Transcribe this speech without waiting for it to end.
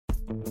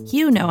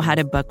You know how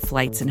to book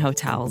flights and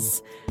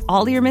hotels.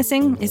 All you're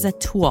missing is a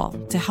tool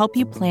to help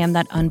you plan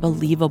that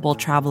unbelievable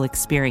travel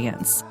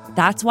experience.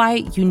 That's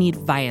why you need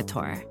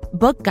Viator.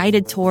 Book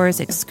guided tours,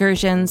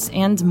 excursions,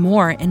 and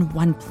more in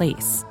one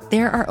place.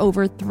 There are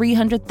over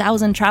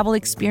 300,000 travel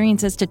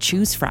experiences to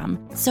choose from,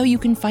 so you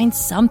can find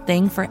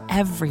something for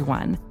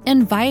everyone.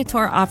 And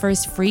Viator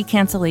offers free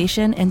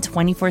cancellation and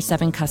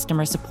 24/7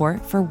 customer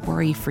support for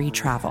worry-free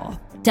travel.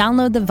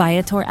 Download the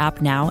Viator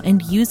app now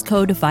and use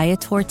code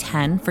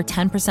Viator10 for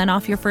 10%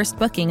 off your first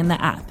booking in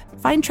the app.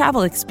 Find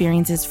travel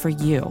experiences for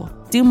you.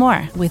 Do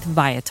more with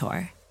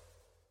Viator.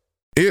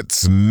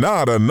 It's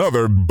not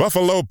another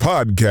Buffalo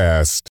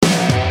podcast.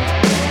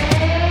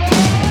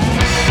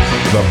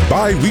 The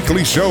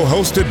bi-weekly show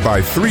hosted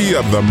by three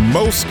of the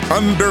most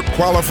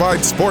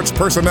underqualified sports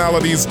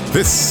personalities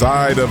this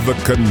side of the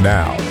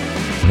canal.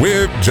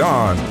 With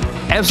John.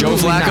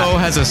 Absolutely Joe Flacco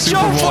has a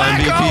Super Bowl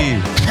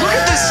MVP. Look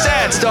at the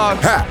stats, dog.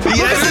 He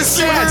has the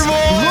Super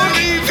Bowl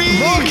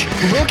MVP.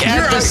 Look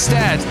at the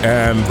stats.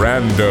 And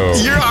Brando.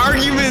 Your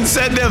argument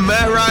said that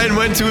Matt Ryan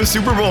went to a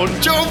Super Bowl.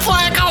 Joe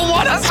Flacco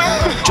won a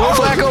Super Bowl. Joe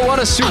Flacco won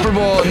a Super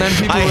Bowl, and then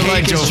people were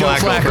like, "Is Joe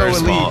Flacco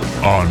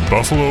elite?" On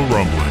Buffalo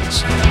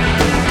Rumblings.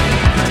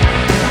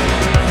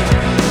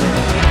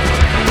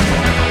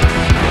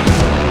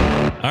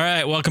 All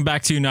right, welcome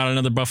back to Not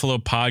Another Buffalo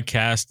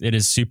podcast. It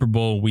is Super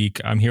Bowl week.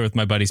 I'm here with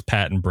my buddies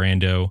Pat and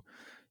Brando.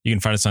 You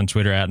can find us on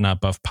Twitter at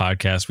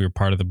NotBuffPodcast. We are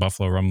part of the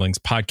Buffalo Rumblings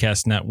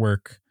podcast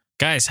network.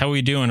 Guys, how are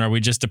we doing? Are we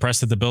just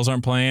depressed that the Bills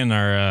aren't playing,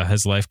 or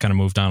has life kind of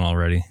moved on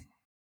already?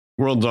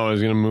 World's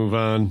always going to move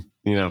on.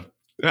 You know,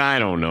 I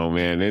don't know,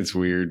 man. It's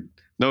weird.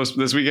 No,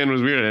 this weekend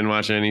was weird. I didn't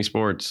watch any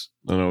sports.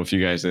 I don't know if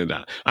you guys did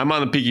that. I'm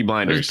on the Peaky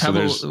Blinders.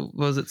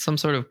 Was it some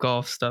sort of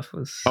golf stuff?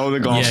 The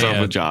golf stuff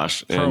with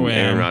Josh and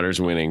Aaron Rodgers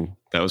winning.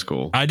 That was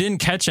cool. I didn't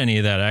catch any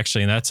of that,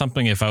 actually. And that's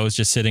something, if I was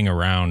just sitting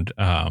around,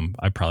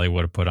 I probably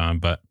would have put on.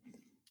 But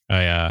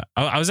I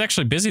was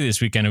actually busy this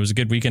weekend. It was a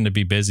good weekend to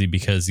be busy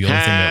because the only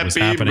thing that was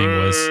happening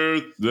was...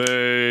 Happy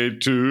birthday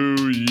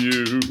to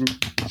you.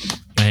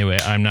 Anyway,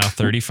 I'm now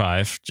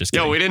 35. Just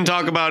kidding. We didn't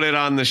talk about it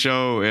on the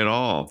show at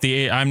all.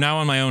 I'm now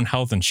on my own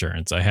health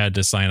insurance. I had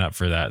to sign up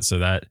for that. So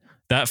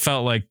that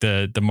felt like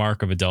the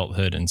mark of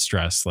adulthood and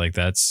stress. Like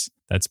that's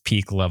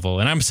peak level.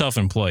 And I'm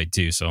self-employed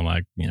too. So I'm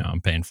like,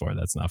 I'm paying for it.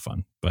 That's not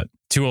fun, but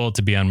too old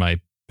to be on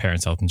my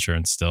parents' health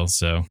insurance still.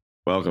 So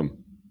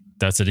welcome.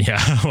 That's it.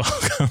 Yeah.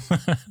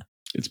 Welcome.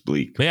 It's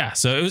bleak. But yeah.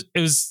 So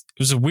it was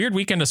a weird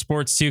weekend of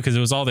sports too, because it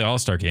was all the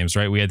All-Star games,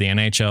 right? We had the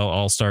NHL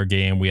All-Star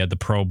game. We had the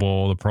Pro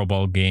Bowl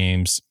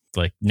games.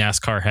 Like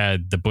NASCAR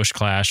had the Busch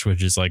Clash,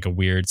 which is like a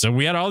weird. So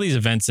we had all these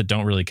events that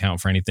don't really count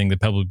for anything. The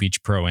Pebble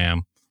Beach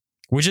Pro-Am,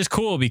 which is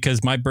cool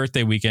because my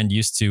birthday weekend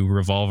used to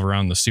revolve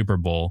around the Super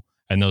Bowl,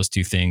 and those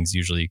two things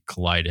usually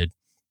collided.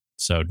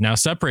 So now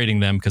separating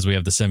them because we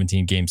have the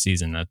 17 game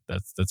season,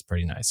 that's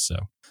pretty nice.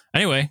 So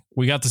anyway,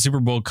 we got the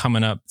Super Bowl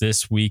coming up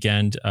this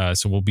weekend.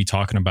 So we'll be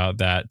talking about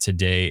that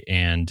today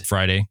and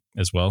Friday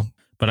as well.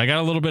 But I got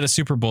a little bit of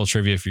Super Bowl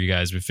trivia for you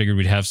guys. We figured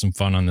we'd have some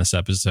fun on this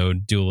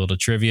episode, do a little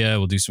trivia.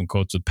 We'll do some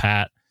quotes with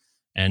Pat,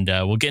 and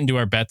we'll get into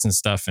our bets and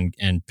stuff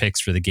and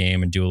picks for the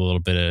game and do a little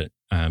bit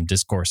of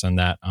discourse on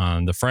that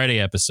on the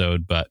Friday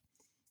episode. But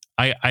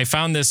I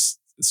found this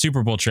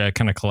Super Bowl trivia. I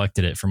kind of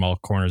collected it from all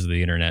corners of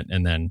the internet,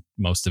 and then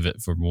most of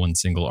it from one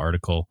single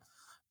article.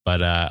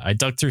 But I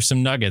dug through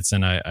some nuggets,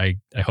 and I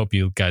hope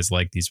you guys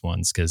like these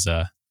ones because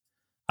I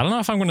don't know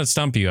if I'm going to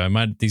stump you.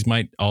 These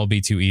might all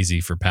be too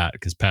easy for Pat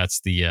because Pat's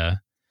the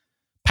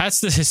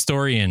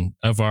historian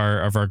of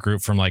our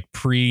group from like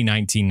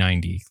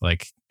pre-1990.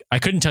 Like I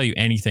couldn't tell you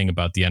anything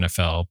about the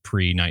NFL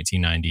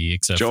pre-1990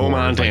 except Joe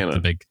Montana. Like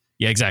the big.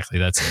 Yeah, exactly.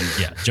 That's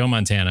it. Yeah, Joe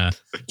Montana.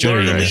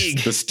 Joe the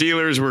league. The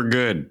Steelers were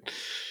good.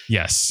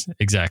 Yes,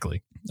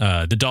 exactly.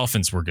 The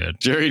Dolphins were good.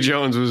 Jerry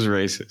Jones was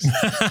racist.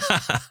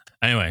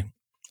 Anyway,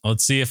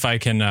 let's see if I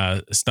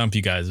can stump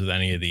you guys with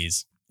any of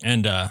these.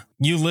 And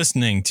you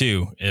listening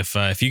too, if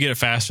you get it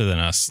faster than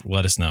us,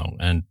 let us know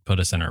and put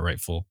us in our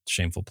rightful,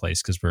 shameful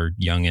place because we're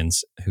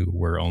youngins who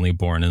were only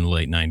born in the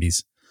late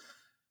 90s.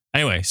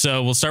 Anyway,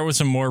 so we'll start with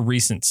some more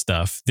recent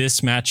stuff.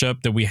 This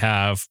matchup that we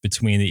have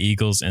between the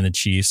Eagles and the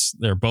Chiefs,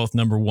 they're both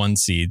number 1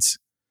 seeds.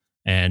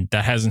 And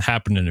that hasn't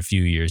happened in a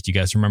few years. Do you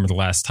guys remember the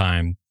last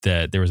time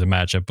that there was a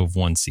matchup of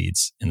 1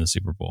 seeds in the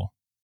Super Bowl?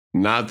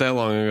 Not that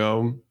long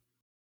ago.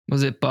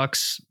 Was it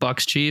Bucks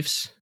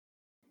Chiefs?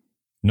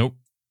 Nope.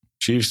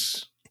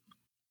 Chiefs.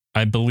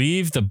 I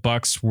believe the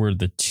Bucks were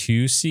the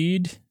 2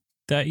 seed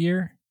that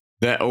year.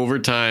 That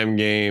overtime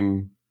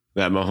game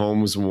that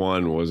Mahomes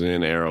won was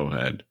in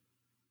Arrowhead,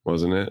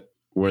 wasn't it?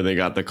 Where they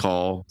got the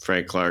call.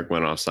 Frank Clark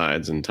went off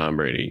sides and Tom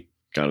Brady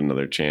got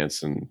another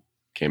chance and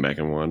came back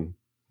and won,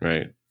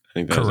 right? I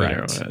think that was in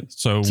Arrowhead.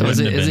 So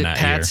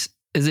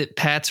is it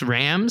Pat's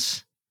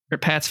Rams or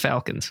Pat's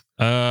Falcons?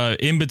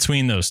 In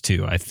between those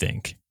two, I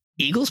think.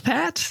 Eagles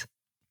Pats?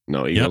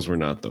 No, Eagles were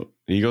not though.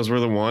 Eagles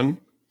were the 1.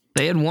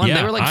 They had won. Yeah,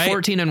 they were like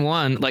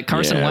 14-1. Like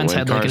Carson Wentz when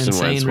had like an Carson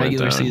Wentz insane went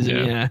regular down,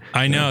 season. Yeah.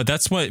 I know.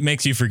 That's what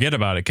makes you forget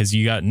about it because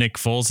you got Nick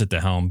Foles at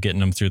the helm getting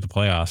them through the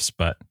playoffs.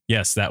 But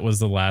yes, that was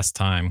the last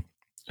time.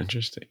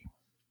 Interesting.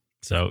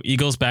 So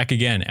Eagles back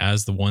again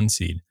as the 1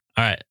 seed.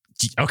 All right.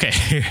 Okay.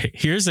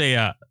 Here's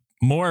a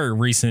more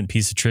recent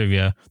piece of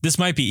trivia. This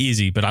might be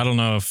easy, but I don't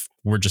know if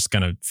we're just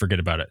going to forget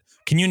about it.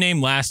 Can you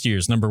name last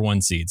year's number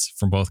 1 seeds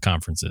from both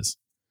conferences?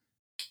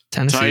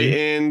 Tennessee.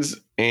 Titans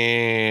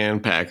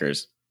and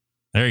Packers.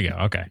 There you go.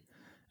 Okay.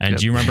 And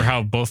do you remember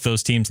how both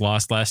those teams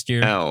lost last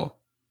year? L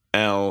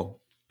Well,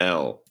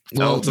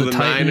 to the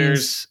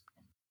Niners.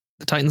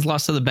 The Titans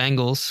lost to the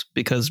Bengals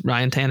because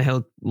Ryan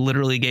Tannehill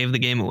literally gave the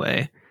game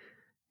away.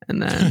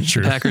 And then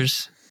the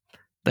Packers,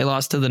 they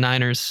lost to the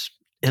Niners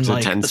in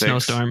like a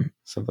snowstorm.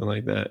 Something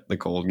like that. The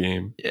cold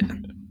game. Yeah.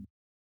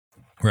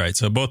 Right.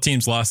 So both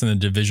teams lost in the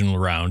divisional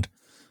round,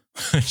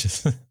 which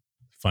is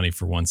funny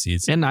for 1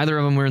 seeds. And neither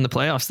of them were in the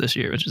playoffs this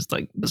year, which is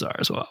like bizarre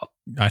as well.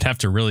 I'd have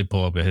to really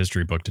pull up a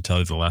history book to tell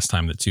you the last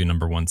time that 2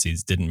 number 1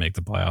 seeds didn't make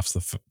the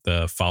playoffs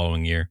the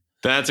following year.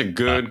 That's a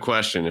good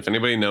question. If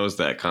anybody knows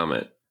that,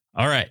 comment.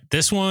 All right.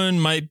 This one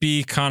might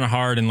be kind of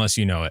hard unless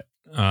you know it.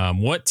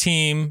 What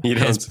team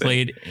has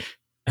played?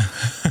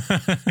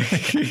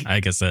 I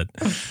guess that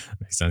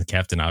makes sense.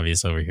 Captain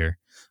Obvious over here.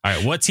 All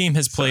right. What team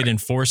has played in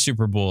 4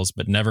 Super Bowls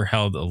but never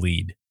held a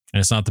lead? And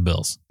it's not the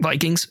Bills.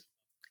 Vikings.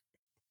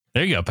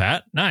 There you go,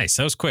 Pat. Nice.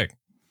 That was quick.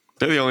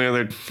 They're the only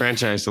other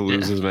franchise to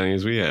lose as many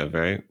as we have,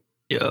 right?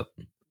 Yep.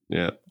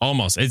 Yeah.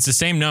 Almost. It's the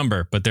same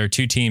number, but there are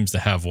 2 teams that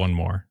have one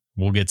more.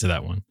 We'll get to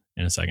that one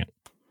in a second.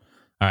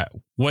 All right.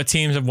 What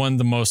teams have won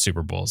the most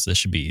Super Bowls? This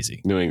should be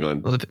easy. New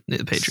England. Well,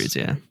 the Patriots,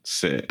 yeah.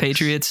 6.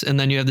 Patriots, and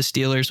then you have the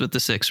Steelers with the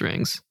 6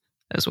 rings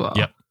as well.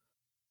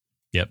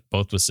 Yep.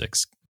 Both with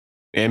 6.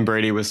 And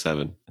Brady with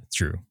 7.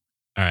 True.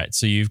 All right.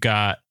 So you've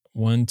got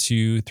 1,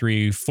 2,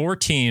 3, 4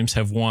 teams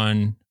have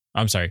won.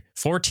 I'm sorry.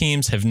 4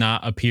 teams have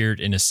not appeared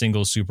in a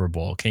single Super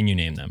Bowl. Can you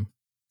name them?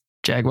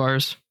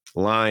 Jaguars,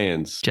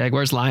 Lions,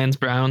 Lions,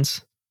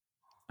 Browns.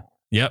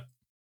 Yep.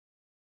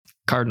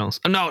 Cardinals.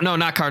 Oh, no,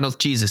 not Cardinals.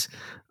 Jesus.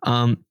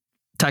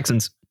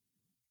 Texans.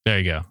 There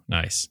you go.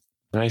 Nice.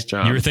 Nice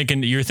job. You were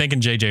thinking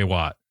JJ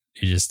Watt.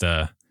 You just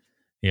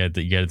you had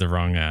the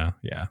wrong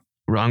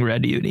Wrong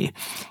red uni.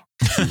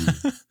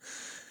 All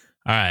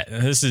right.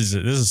 This is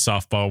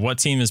softball. What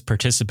team has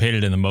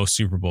participated in the most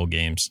Super Bowl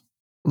games?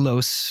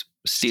 Los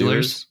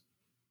Steelers.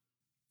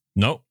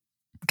 Nope.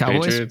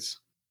 Cowboys. Patriots.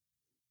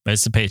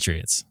 It's the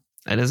Patriots.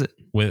 That is it.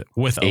 With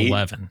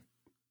 11.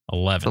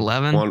 11.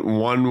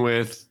 One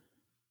with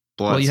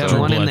Bledsoe. Well, you have Drew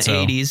one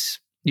Bledsoe. in the 80s.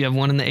 You have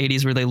one in the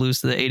 80s where they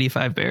lose to the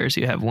 85 Bears.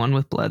 You have one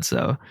with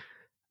Bledsoe.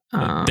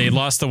 They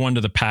lost the one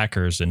to the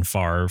Packers in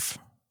Favre,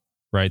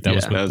 right? That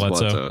was with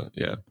Bledsoe.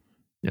 Yeah.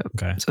 Yep.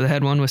 Okay. So they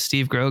had one with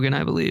Steve Grogan,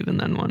 I believe, and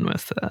then one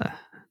with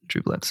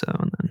Drew Bledsoe.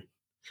 And then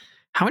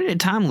how many did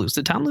Tom lose?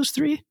 Did Tom lose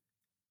 3?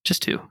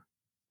 Just 2.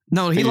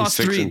 No, he lost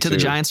 3 to the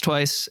Giants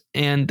twice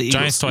and the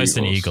Giants twice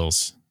and Eagles.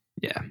 Eagles.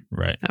 Yeah.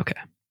 Right. Okay.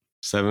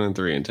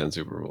 7-3 in 10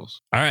 Super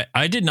Bowls. All right.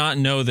 I did not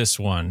know this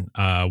one.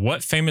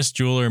 What famous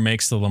jeweler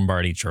makes the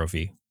Lombardi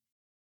Trophy?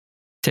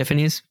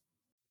 Tiffany's.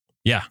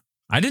 Yeah.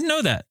 I didn't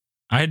know that.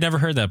 I had never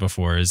heard that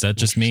before. Is that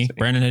just me?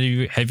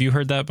 Brandon, have you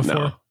heard that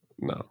before?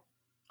 No.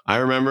 I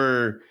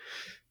remember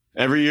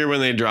every year when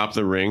they drop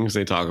the rings,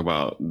 they talk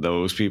about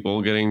those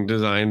people getting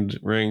designed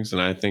rings.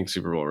 And I think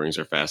Super Bowl rings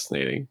are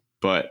fascinating,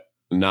 but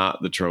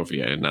not the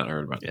trophy. I had not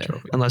heard about the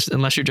trophy.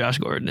 Unless you're Josh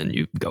Gordon and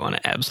you go on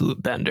an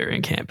absolute bender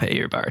and can't pay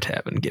your bar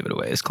tab and give it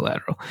away as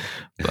collateral.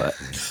 But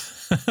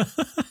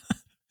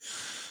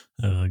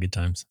good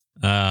times.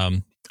 All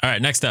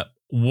right. Next up,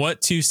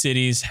 what 2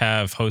 cities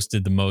have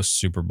hosted the most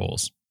Super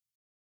Bowls?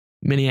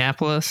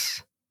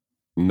 Minneapolis.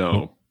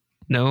 No.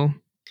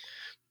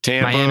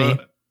 Miami.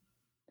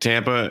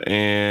 Tampa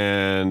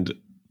and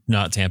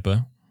Not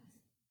Tampa.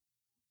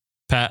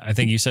 Pat, I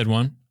think you said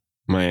one.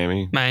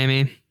 Miami.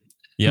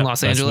 Yeah.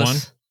 Los Angeles. One.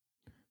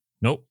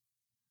 Nope.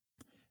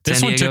 This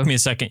San one Diego. took me a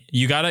second.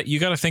 You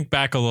gotta think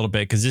back a little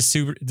bit because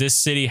this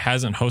city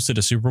hasn't hosted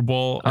a Super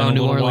Bowl in a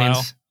New little Orleans.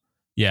 while.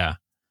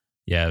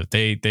 Yeah.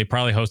 They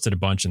probably hosted a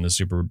bunch in the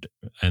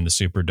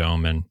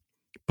Superdome, and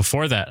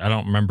before that, I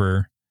don't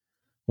remember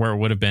where it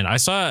would have been. I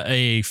saw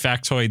a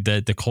factoid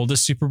that the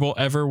coldest Super Bowl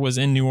ever was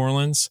in New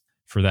Orleans.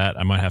 For that,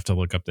 I might have to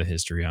look up the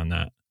history on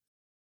that.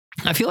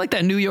 I feel like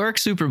that New York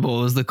Super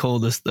Bowl was the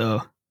coldest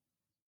though.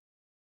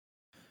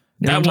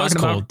 You know That what I'm was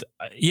talking cold.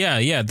 about?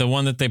 Yeah. The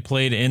one that they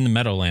played in the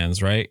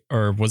Meadowlands, right?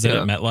 Or was it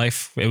at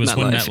MetLife? It was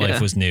when MetLife,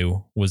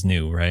 MetLife was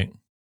new, right?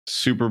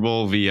 Super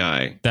Bowl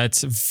VI.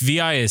 That's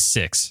VI is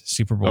 6.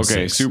 Super Bowl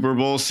 6. Super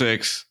Bowl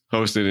 6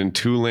 hosted in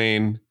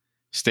Tulane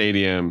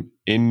Stadium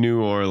in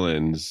New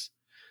Orleans.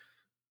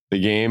 The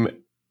game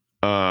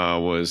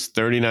was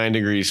 39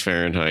 degrees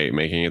Fahrenheit,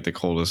 making it the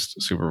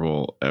coldest Super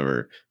Bowl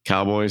ever.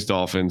 Cowboys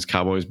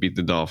beat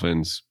the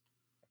Dolphins.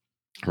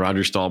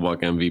 Roger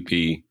Staubach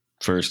MVP,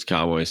 first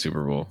Cowboys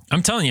Super Bowl.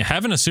 I'm telling you,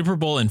 having a Super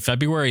Bowl in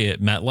February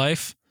at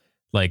MetLife,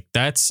 like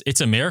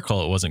it's a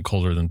miracle it wasn't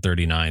colder than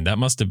 39. That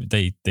must have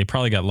they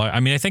probably got lucky. I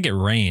mean, I think it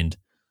rained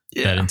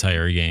that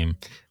entire game.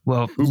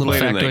 Well, little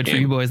factoid for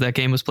you boys, that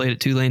game was played at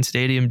Tulane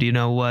Stadium. Do you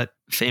know what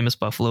famous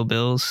Buffalo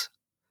Bills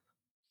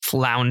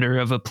flounder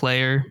of a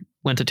player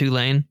went to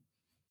Tulane?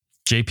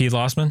 JP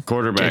Lossman?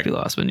 Quarterback. JP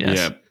Lossman, yes.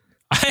 Yep.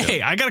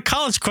 Hey, I got a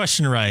college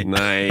question right.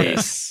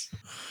 Nice.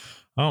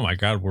 Oh my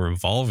God, we're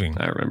evolving.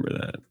 I remember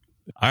that.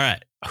 All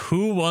right.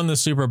 Who won the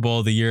Super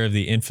Bowl the year of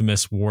the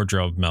infamous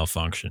wardrobe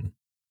malfunction?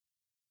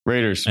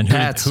 Raiders. And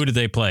who did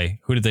they play?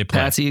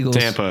 Pats Eagles.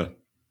 Tampa.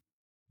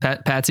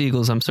 Pats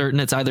Eagles. I'm certain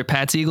it's either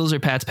Pats Eagles or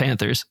Pats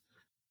Panthers.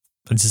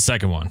 It's the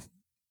second one.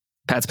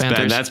 Pats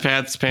Panthers. That's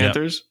Pats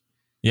Panthers?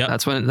 Yep.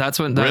 That's when that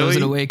was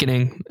an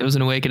awakening. It was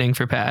an awakening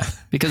for Pat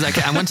because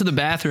I went to the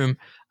bathroom.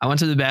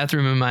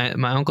 And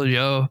my Uncle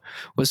Joe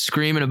was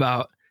screaming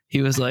about,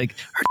 he was like,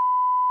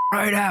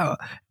 right out.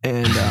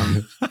 And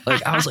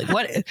like, I was like,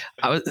 what?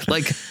 I was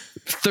like,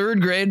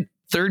 third grade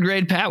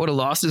Pat would have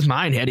lost his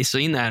mind had he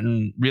seen that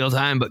in real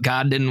time, but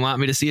God didn't want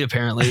me to see it.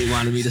 Apparently he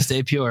wanted me to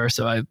stay pure.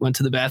 So I went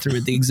to the bathroom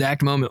at the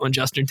exact moment when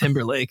Justin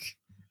Timberlake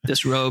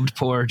disrobed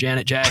poor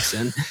Janet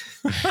Jackson.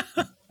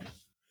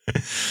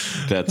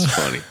 That's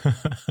funny.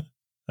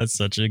 That's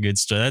such a good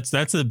story.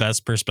 That's the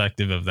best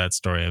perspective of that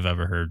story I've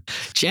ever heard.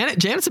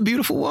 Janet's a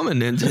beautiful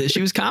woman, and she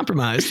was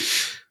compromised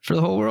for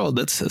the whole world.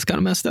 That's kind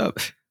of messed up.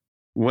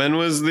 When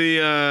was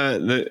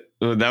that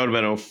would have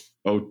been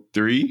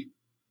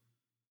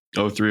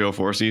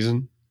 03-04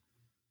 season?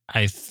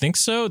 I think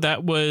so.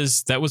 That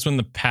was when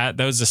that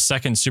was the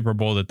second Super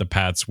Bowl that the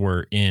Pats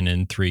were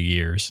in 3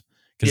 years.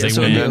 Because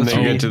they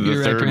get to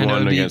the third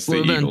one against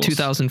the Eagles.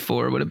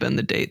 2004 would have been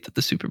the date that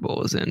the Super Bowl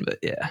was in, but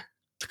yeah.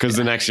 Because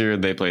the next year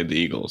they played the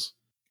Eagles.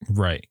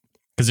 Right.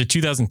 Because the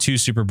 2002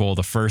 Super Bowl,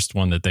 the first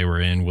one that they were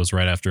in was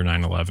right after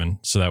 9/11.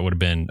 So that would have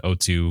been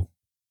 02,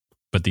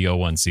 but the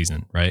 01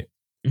 season, right?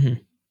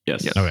 Mm-hmm.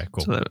 Yes. Yep. Okay,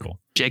 cool. So cool.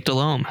 Jake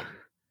Delhomme.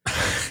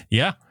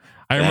 Yeah.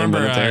 I remember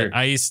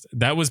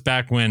that was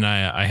back when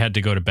I had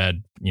to go to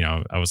bed. You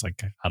know, I was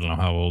like, I don't know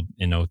how old,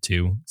 in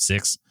 02,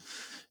 6.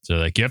 So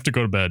like, you have to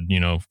go to bed, you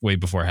know, way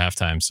before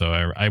halftime. So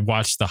I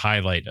watched the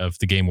highlight of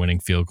the game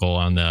winning field goal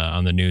on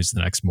the news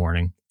the next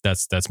morning.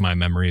 That's my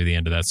memory of the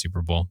end of that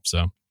Super Bowl.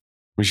 So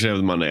we should have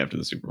the Monday after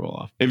the Super Bowl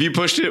off. If you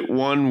pushed it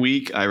 1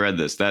 week, I read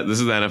this is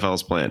the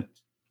NFL's plan.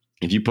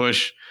 If you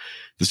push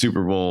the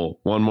Super Bowl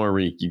 1 more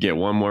week, you get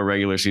 1 more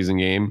regular season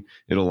game.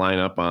 It'll line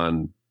up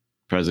on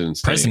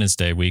President's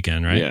Day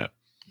weekend, right? Yeah.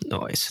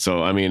 Nice.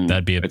 So, I mean,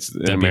 it's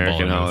an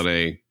American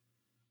holiday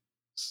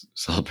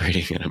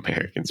celebrating an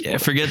American sport. Yeah,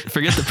 forget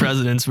the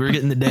presidents. We're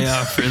getting the day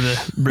off for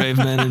the brave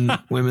men and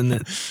women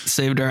that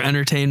saved our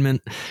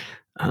entertainment.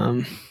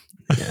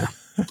 Yeah.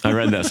 I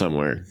read that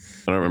somewhere.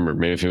 I don't remember.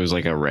 Maybe if it was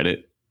like a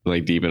Reddit,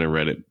 like deep in a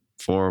Reddit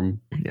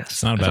forum. Yes.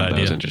 It's not a bad idea.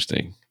 That was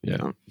interesting.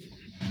 Yeah.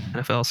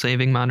 NFL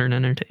saving modern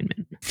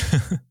entertainment.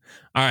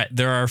 All right.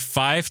 There are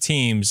 5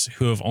 teams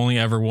who have only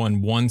ever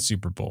won 1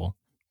 Super Bowl.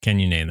 Can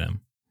you name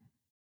them?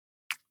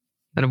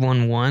 That have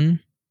won 1?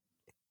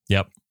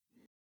 Yep.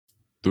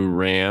 The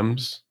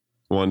Rams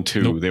won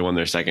 2. Nope. They won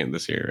their second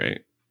this year,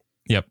 right?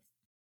 Yep.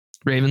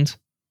 Ravens?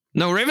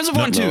 No, Ravens have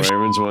won 2. No,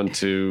 Ravens won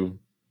 2.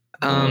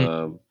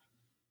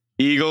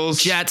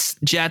 Eagles.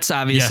 Jets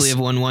obviously have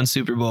won 1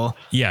 Super Bowl.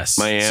 Yes.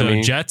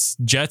 Miami. So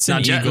Jets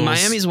and Eagles.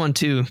 Miami's won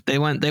 2. They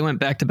went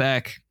back to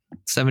back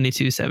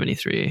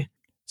 72-73.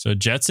 So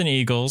Jets and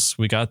Eagles,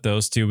 we got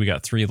those 2. We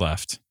got 3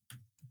 left.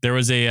 There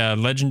was a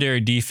legendary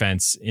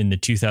defense in the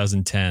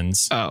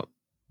 2010s. Oh,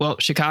 well,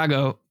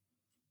 Chicago.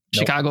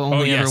 Nope. Chicago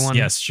only ever won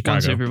 1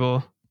 Super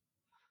Bowl.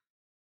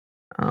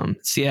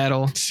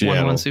 Seattle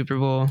won 1 Super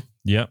Bowl.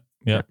 Yep.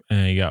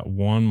 And you got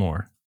 1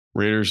 more.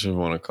 Raiders have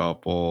won a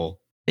couple.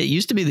 It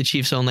used to be the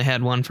Chiefs only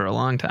had 1 for a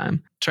long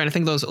time. Trying to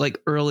think of those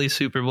like early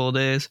Super Bowl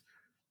days.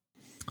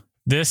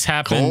 This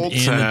happened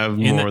Colts have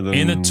more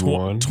than the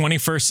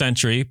 21st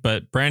century,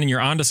 but Brandon, you're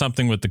onto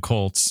something with the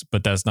Colts,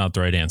 but that's not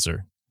the right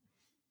answer.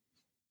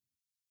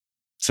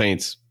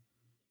 Saints.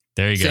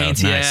 There you go.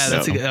 Saints, nice. Yeah,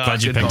 that's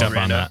glad you picked up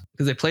on that.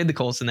 Because they played the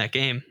Colts in that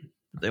game.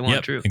 They won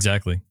true.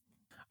 Exactly.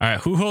 All right.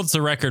 Who holds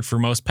the record for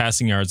most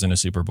passing yards in a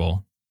Super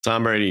Bowl?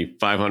 Tom Brady,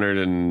 500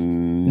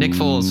 and... Nick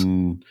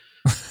Foles.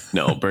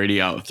 No,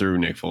 Brady out threw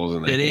Nick Foles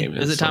in that game.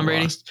 Is it Tom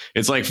Brady? Lost.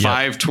 It's like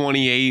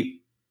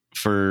 528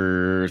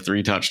 for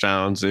 3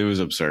 touchdowns. It was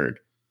absurd.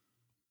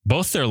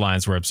 Both their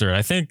lines were absurd.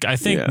 I think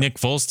Nick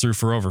Foles threw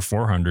for over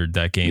 400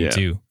 that game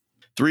too.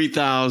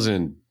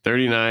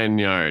 3,039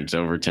 yards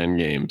over 10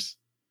 games.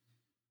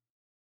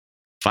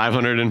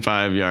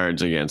 505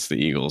 yards against the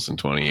Eagles in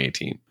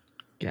 2018.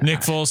 God. Nick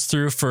Foles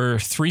threw for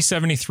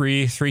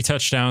 373, 3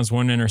 touchdowns,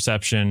 1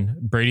 interception.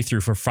 Brady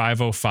threw for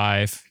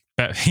 505.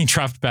 He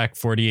dropped back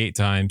 48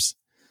 times.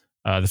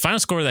 The final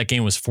score of that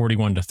game was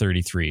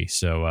 41-33.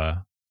 So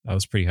that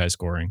was pretty high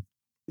scoring.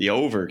 The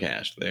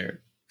overcast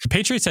there. The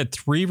Patriots had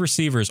 3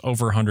 receivers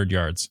over 100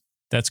 yards.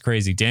 That's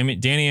crazy. Danny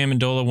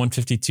Amendola,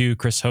 152.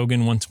 Chris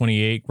Hogan,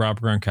 128.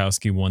 Rob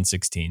Gronkowski,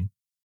 116.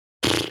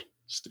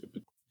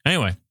 Stupid.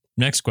 Anyway,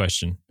 next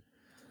question.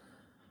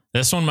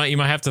 This one you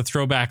might have to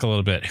throw back a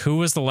little bit. Who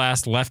was the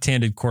last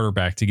left-handed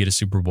quarterback to get a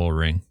Super Bowl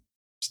ring?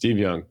 Steve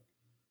Young.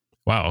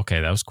 Wow. Okay,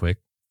 that was quick.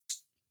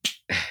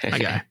 My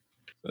guy.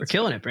 We're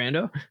killing it,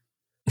 Brando.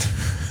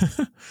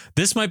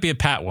 This might be a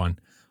Pat one.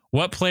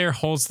 What player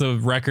holds the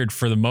record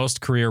for the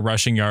most career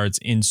rushing yards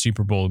in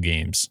Super Bowl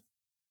games?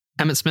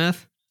 Emmitt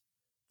Smith?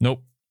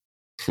 Nope.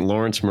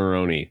 Lawrence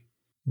Maroney.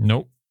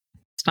 Nope.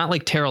 It's not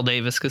like Terrell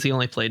Davis because he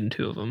only played in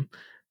 2 of them.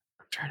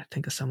 I'm trying to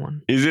think of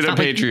someone. Is it a not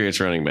Patriots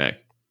running back?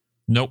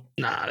 Nope.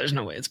 Nah, there's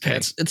no way it's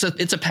Pats. It's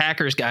a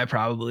Packers guy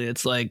probably.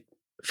 It's like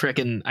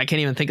freaking. I can't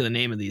even think of the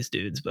name of these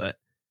dudes, but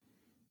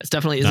it's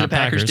definitely is it a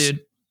Packers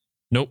dude?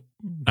 Nope,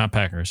 not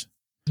Packers.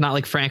 It's not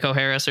like Franco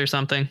Harris or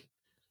something.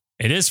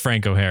 It is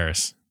Franco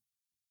Harris.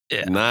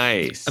 Yeah,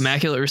 Nice.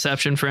 immaculate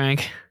reception,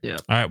 Frank. Yeah.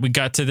 All right, we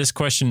got to this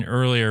question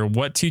earlier.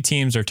 What 2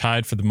 teams are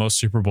tied for the most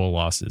Super Bowl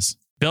losses?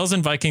 Bills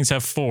and Vikings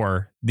have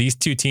 4. These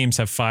 2 teams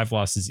have 5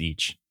 losses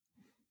each.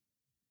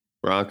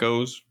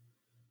 Broncos.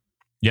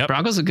 Yep.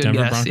 Broncos a good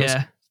Denver guess. Broncos.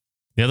 Yeah.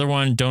 The other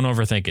one, don't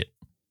overthink it.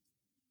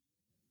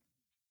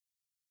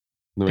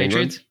 New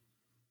Patriots. England?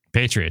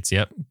 Patriots.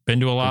 Yep. Been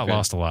to a lot, Okay.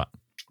 lost a lot.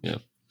 Yeah.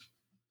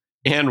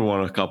 And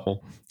won a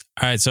couple.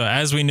 All right. So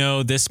as we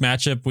know, this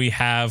matchup we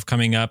have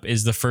coming up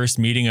is the first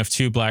meeting of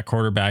 2 black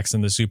quarterbacks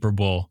in the Super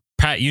Bowl.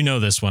 Pat, you know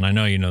this one. I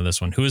know you know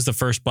this one. Who is the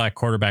first black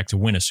quarterback to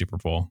win a Super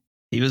Bowl?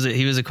 He was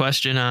a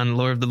question on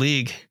Lord of the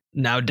League,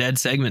 now dead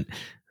segment.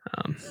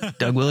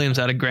 Doug Williams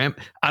out of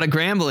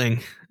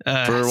Grambling,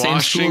 For same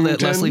school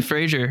that Washington? Leslie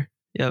Frazier.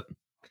 Yep.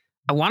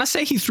 I want to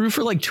say he threw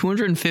for like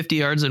 250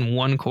 yards in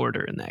 1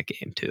 quarter in that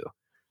game too,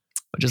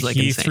 which is like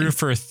he insane. threw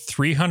for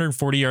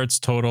 340 yards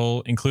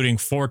total, including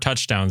 4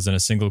 touchdowns in a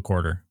single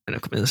quarter. in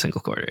a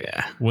single quarter.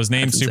 Yeah. Was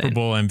named That's Super insane.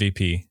 Bowl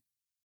MVP.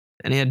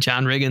 And he had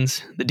John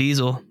Riggins, the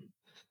Diesel.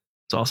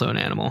 It's also an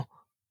animal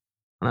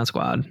on that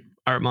squad.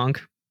 Art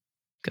Monk.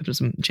 Kept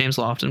some James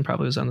Lofton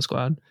probably was on the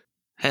squad.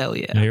 Hell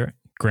yeah. Yeah, you're right.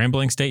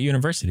 Grambling State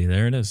University.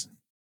 There it is.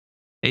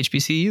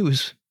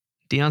 HBCUs.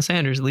 Deion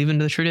Sanders leaving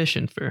the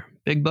tradition for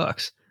big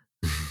bucks.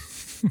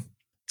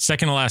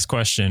 Second to last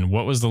question.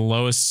 What was the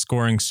lowest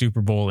scoring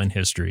Super Bowl in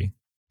history?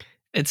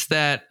 It's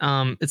that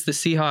it's the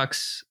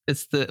Seahawks.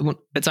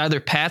 It's either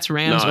Pats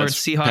Rams or it's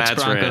Seahawks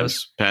Pats,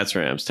 Broncos. Pats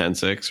Rams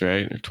 10-6,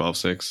 right? Or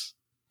 12-6,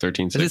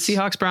 13-6. Is it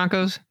Seahawks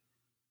Broncos?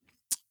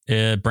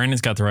 Brandon's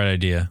got the right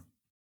idea.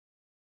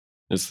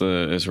 It's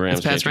Rams. It's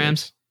Pats Patriots.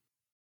 Rams.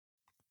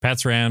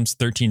 Pats Rams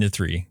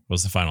 13-3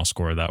 was the final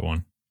score of that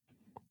one.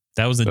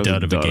 That was a That was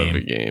dud of a of a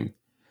game. game.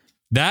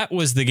 That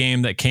was the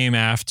game that came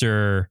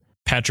after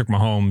Patrick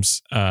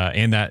Mahomes,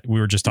 and that we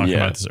were just talking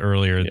about this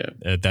earlier.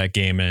 Yeah. That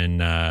game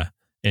in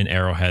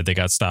Arrowhead, they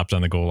got stopped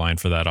on the goal line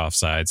for that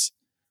offsides.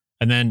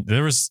 And then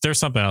there's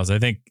something else. I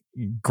think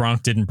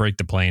Gronk didn't break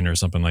the plane or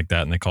something like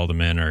that, and they called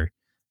him in. Or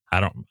I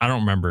don't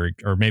remember.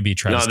 Or maybe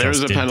Travis there was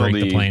Kelce a did penalty.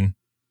 break the plane.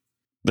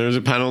 There was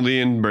a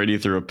penalty and Brady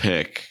threw a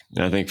pick.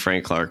 And I think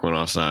Frank Clark went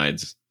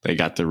offsides. They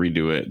got to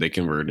redo it. They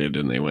converted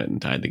and they went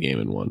and tied the game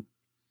and won.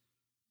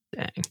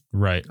 Dang.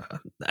 Right.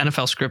 The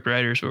NFL script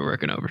writers were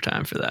working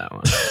overtime for that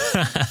one.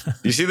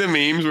 You see the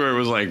memes where it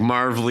was like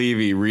Marv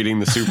Levy reading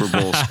the Super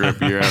Bowl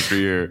script year after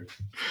year.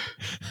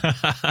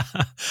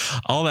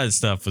 All that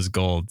stuff was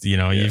gold.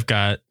 You've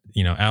got,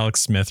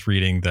 Alex Smith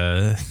reading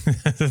the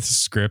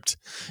script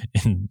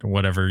in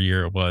whatever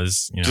year it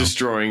was,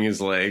 Destroying his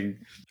leg.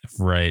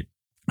 Right.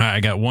 All right, I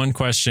got one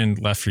question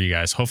left for you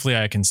guys. Hopefully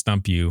I can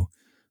stump you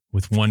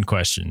with one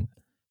question.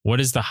 What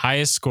is the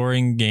highest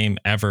scoring game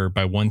ever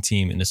by one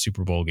team in a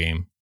Super Bowl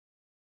game?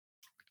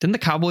 Didn't the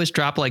Cowboys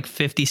drop like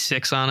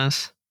 56 on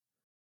us?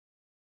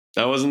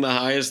 That wasn't the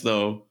highest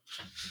though.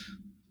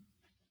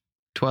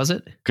 Was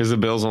it? Because the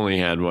Bills only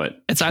had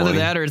what? It's 20? either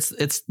that or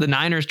it's the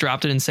Niners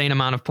dropped an insane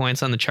amount of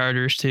points on the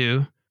Chargers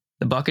too.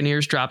 The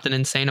Buccaneers dropped an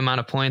insane amount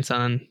of points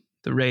on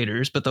the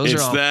Raiders, but those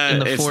are all in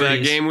the 40s. It's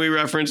that game we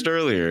referenced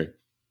earlier.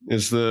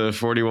 It's the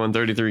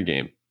 41-33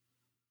 game.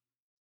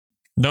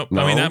 Nope.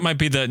 No? I mean, that might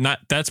be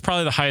that's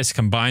probably the highest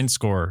combined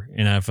score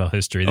in NFL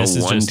history. This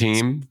is one just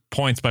team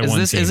points by one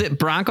team. Is it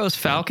Broncos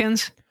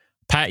Falcons?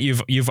 Pat,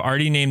 you've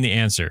already named the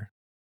answer.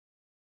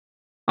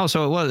 Oh,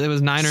 so it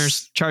was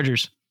Niners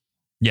Chargers.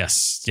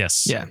 Yes.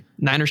 Yeah.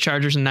 Niners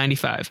Chargers in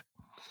 95. Do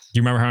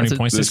you remember how many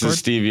points they This scored? is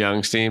Steve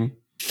Young's team.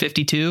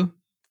 52,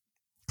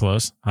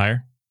 Close.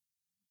 Higher.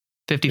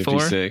 54,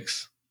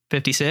 56.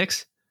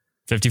 56.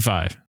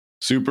 55.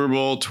 Super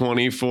Bowl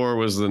 24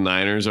 was the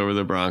Niners over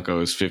the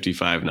Broncos,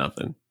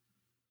 55-0.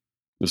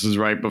 This is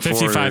right before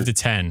 55 to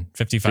 10.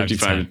 55 to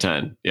 10.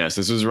 10. Yes,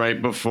 this was right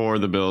before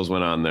the Bills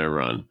went on their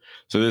run.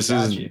 So this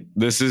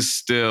is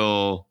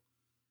still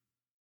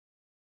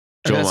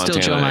That's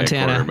still Joe at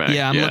Montana. quarterback.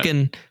 Yeah, I'm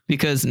looking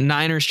because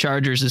Niners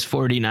Chargers is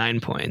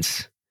 49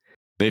 points.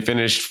 They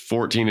finished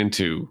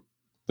 14-2.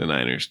 The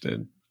Niners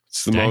did.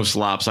 It's the most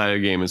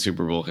lopsided game in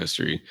Super Bowl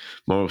history.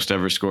 Most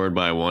ever scored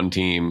by one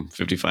team,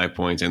 55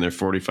 points, and their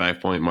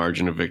 45-point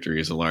margin of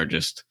victory is the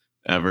largest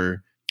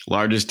ever.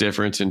 Largest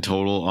difference in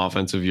total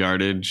offensive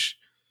yardage.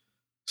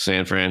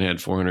 San Fran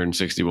had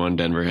 461.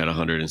 Denver had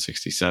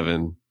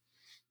 167.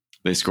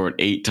 They scored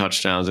 8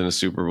 touchdowns in a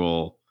Super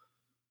Bowl,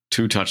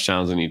 2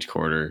 touchdowns in each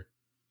quarter.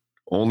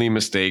 Only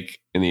mistake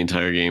in the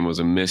entire game was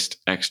a missed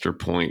extra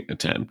point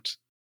attempt.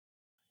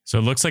 So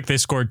it looks like they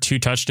scored 2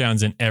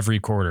 touchdowns in every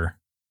quarter,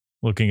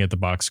 looking at the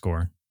box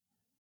score.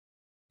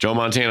 Joe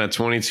Montana,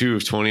 22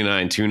 of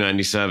 29,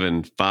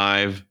 297,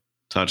 5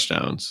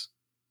 touchdowns,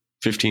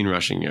 15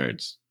 rushing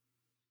yards,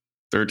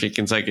 13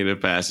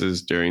 consecutive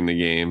passes during the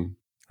game.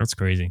 That's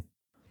crazy.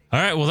 All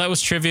right, well, that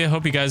was trivia.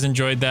 Hope you guys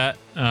enjoyed that.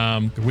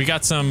 We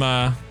got some...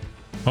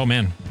 oh,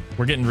 man.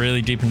 We're getting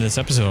really deep into this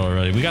episode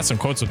already. We got some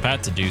quotes with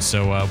Pat to do,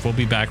 so we'll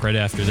be back right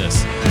after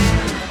this.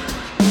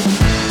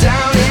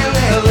 Down in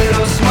that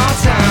little small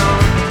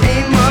town,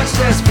 ain't much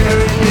that's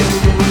very new.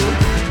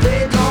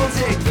 They don't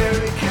take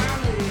very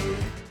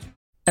kindly.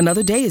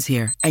 Another day is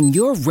here, and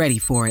you're ready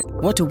for it.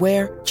 What to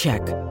wear?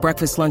 Check.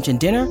 Breakfast, lunch, and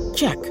dinner?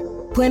 Check.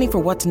 Planning for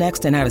what's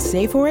next and how to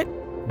save for it?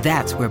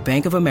 That's where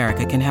Bank of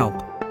America can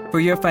help. For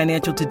your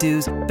financial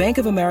to-dos, Bank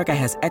of America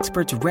has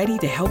experts ready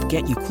to help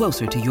get you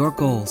closer to your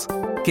goals.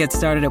 Get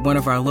started at one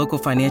of our local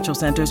financial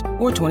centers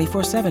or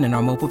 24/7 in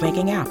our mobile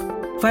banking app.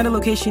 Find a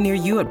location near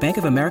you at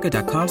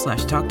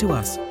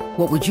bankofamerica.com/talktous.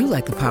 What would you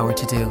like the power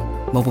to do?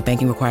 Mobile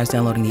banking requires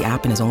downloading the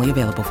app and is only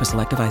available for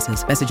select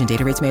devices. Message and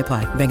data rates may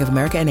apply. Bank of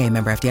America N.A.,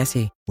 member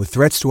FDIC. With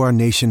threats to our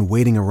nation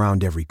waiting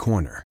around every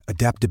corner,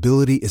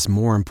 adaptability is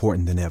more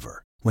important than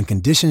ever. When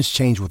conditions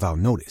change without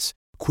notice,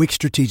 quick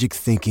strategic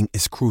thinking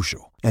is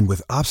crucial. And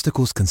with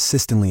obstacles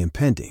consistently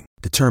impending,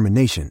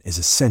 determination is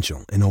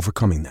essential in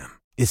overcoming them.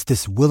 It's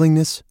this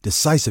willingness,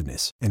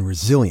 decisiveness, and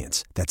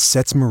resilience that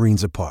sets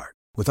Marines apart.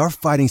 With our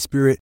fighting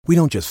spirit, we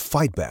don't just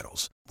fight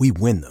battles, we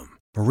win them.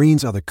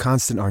 Marines are the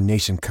constant our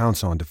nation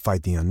counts on to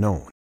fight the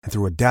unknown. And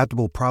through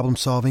adaptable problem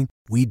solving,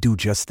 we do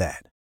just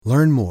that.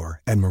 Learn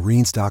more at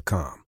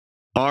marines.com.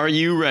 Are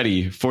you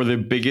ready for the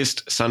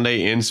biggest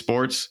Sunday in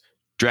sports?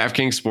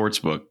 DraftKings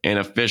Sportsbook, an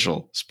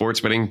official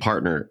sports betting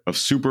partner of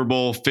Super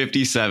Bowl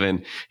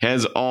 57,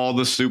 has all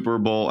the Super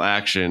Bowl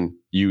action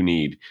you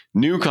need.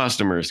 New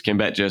customers can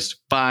bet just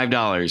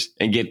 $5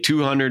 and get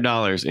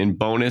 $200 in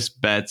bonus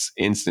bets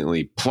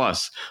instantly.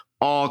 Plus,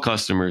 all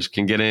customers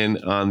can get in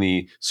on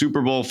the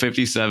Super Bowl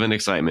 57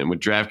 excitement with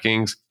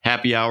DraftKings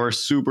Happy Hour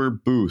Super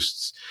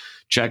Boosts.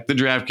 Check the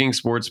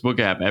DraftKings Sportsbook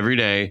app every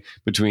day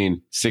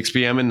between 6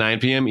 p.m. and 9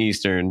 p.m.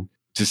 Eastern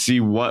to see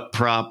what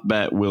prop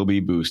bet will be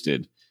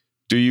boosted.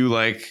 Do you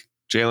like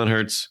Jalen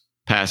Hurts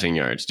passing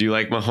yards? Do you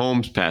like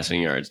Mahomes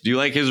passing yards? Do you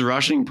like his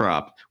rushing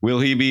prop?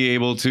 Will he be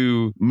able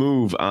to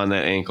move on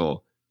that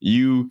ankle?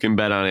 You can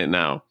bet on it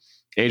now.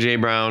 AJ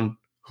Brown,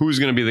 who's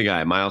going to be the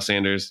guy? Miles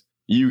Sanders?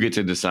 You get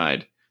to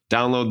decide.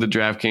 Download the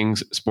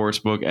DraftKings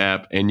Sportsbook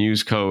app and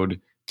use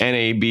code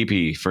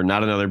NABP for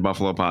Not Another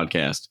Buffalo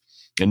Podcast.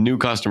 And new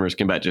customers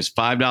can bet just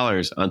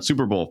 $5 on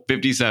Super Bowl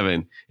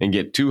 57 and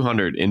get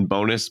 $200 in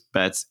bonus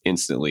bets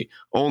instantly.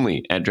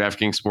 Only at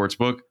DraftKings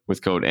Sportsbook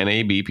with code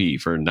NABP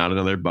for Not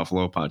Another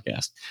Buffalo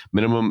Podcast.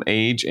 Minimum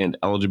age and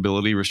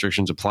eligibility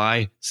restrictions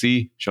apply.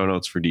 See show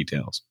notes for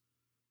details.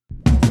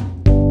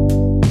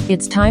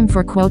 It's time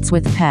for Quotes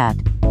with Pat.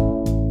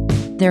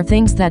 They're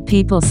things that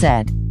people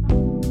said.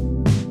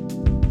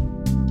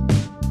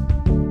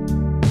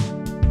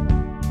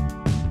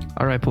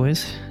 All right,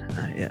 boys.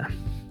 Yeah.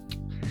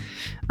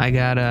 I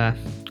got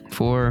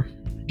 4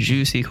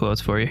 juicy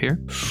quotes for you here.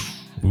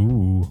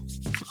 Ooh.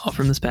 All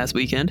from this past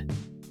weekend.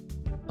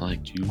 I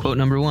like juice. Quote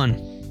number 1.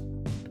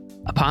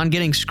 Upon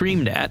getting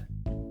screamed at,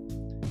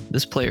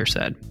 this player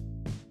said,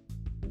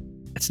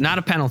 "It's not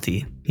a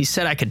penalty. He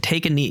said I could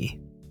take a knee."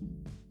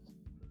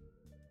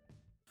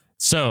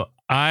 So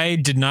I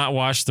did not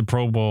watch the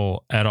Pro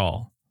Bowl at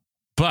all.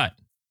 But,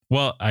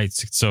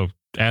 so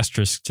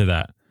asterisk to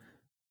that.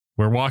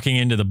 We're walking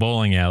into the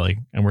bowling alley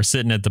and we're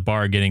sitting at the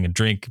bar getting a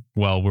drink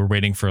while we're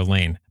waiting for a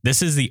lane.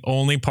 This is the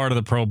only part of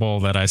the Pro Bowl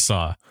that I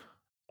saw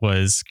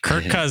was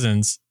Kirk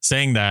Cousins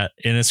saying that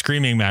in a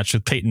screaming match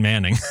with Peyton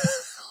Manning.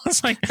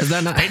 It's like, is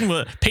that not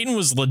Peyton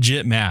was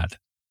legit mad.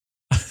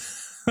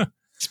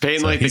 Is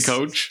Peyton like the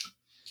coach?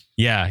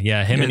 Yeah.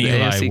 Him and the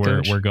Eli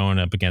were going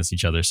up against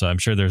each other. So I'm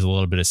sure there's a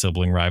little bit of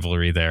sibling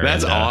rivalry there.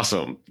 That's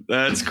awesome.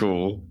 That's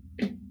cool.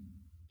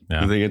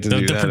 Yeah. They get to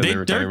do that in their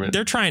retirement.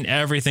 They're trying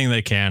everything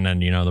they can,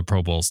 and the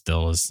Pro Bowl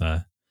still is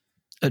a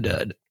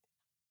dud.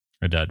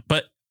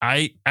 But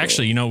I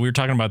actually, we were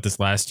talking about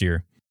this last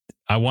year.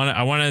 Let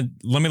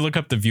me look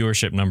up the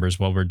viewership numbers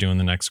while we're doing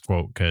the next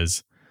quote,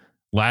 because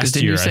last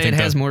year you say it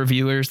has more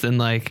viewers than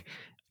like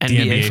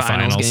NBA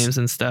finals games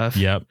and stuff.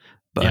 Yep.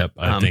 But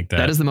I think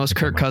that is the most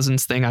Kirk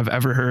Cousins thing I've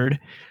ever heard.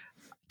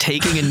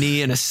 Taking a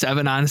knee in a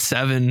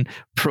 7-on-7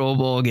 Pro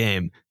Bowl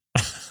game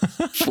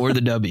for the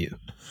W.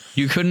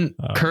 You couldn't.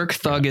 Kirk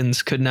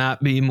Thuggins could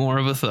not be more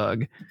of a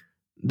thug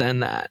than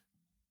that.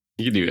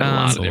 You could do a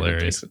lot of different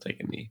things to take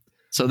a knee.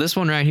 So this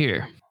one right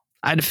here,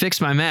 I had to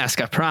fix my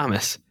mask. I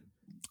promise.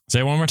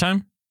 Say it one more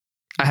time.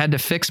 I had to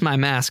fix my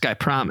mask. I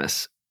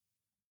promise.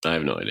 I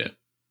have no idea.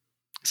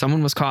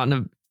 Someone was caught in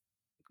a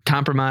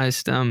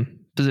compromised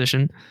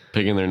position.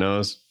 Picking their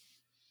nose.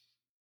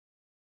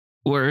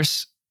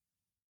 Worse.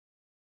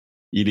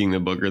 Eating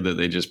the booger that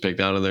they just picked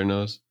out of their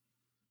nose.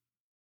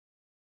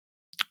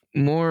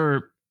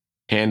 More.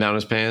 Hand down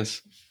his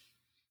pants.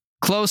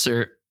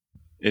 Closer.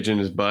 Itching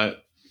his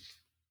butt.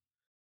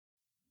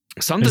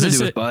 Something to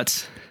do with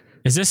butts.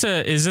 Is this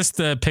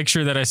the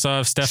picture that I saw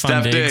of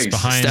Stefan Diggs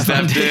behind?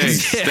 Steph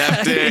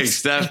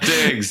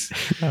Diggs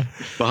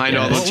behind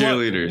all the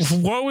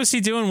cheerleaders. What was he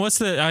doing? What's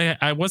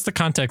the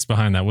context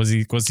behind that? Was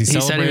he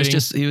celebrating? He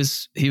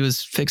said he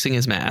was fixing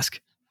his mask.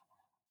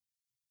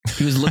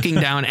 He was looking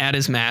down at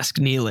his mask,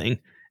 kneeling,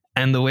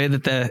 and the way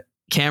that the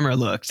camera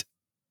looked,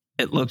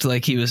 it looked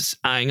like he was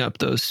eyeing up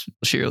those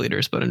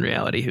cheerleaders, but in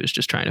reality, he was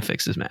just trying to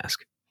fix his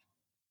mask.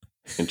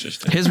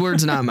 Interesting. His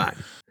words, not mine.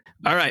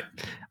 All right.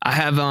 I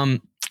have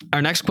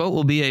our next quote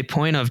will be a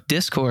point of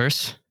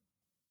discourse.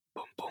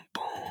 Boom, boom,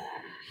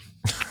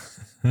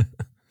 boom.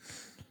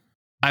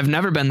 I've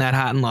never been that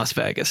hot in Las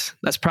Vegas.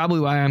 That's probably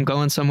why I'm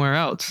going somewhere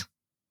else.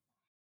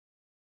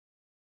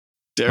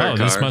 Derek Carr.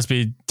 This must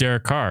be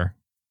Derek Carr.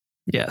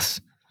 Yes.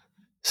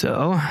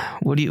 So,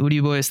 what do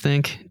you boys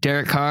think?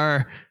 Derek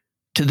Carr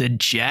to the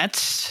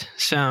Jets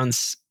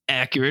sounds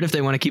accurate if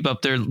they want to keep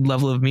up their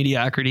level of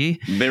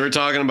mediocrity. They were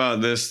talking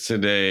about this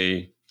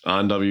today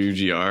on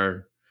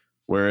WGR.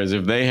 Whereas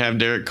if they have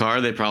Derek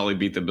Carr, they probably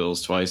beat the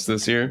Bills twice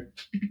this year.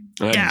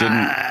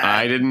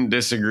 I didn't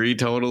disagree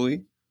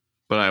totally,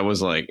 but I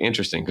was like,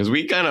 interesting, because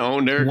we kind of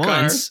own Derek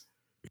Carr.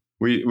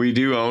 We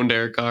do own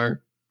Derek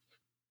Carr.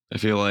 I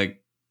feel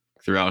like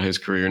throughout his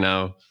career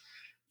now.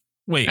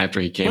 Wait, after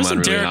he came wasn't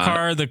on really Derek hot.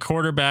 Carr the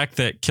quarterback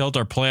that killed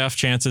our playoff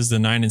chances the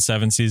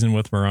 9-7 season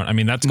with Marone? I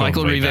mean, that's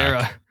Michael way Rivera.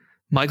 back.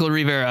 Michael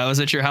Rivera. I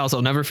was at your house.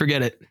 I'll never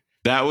forget it.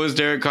 That was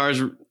Derek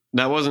Carr's.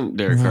 That wasn't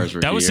Derek Carr's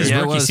rookie That was year.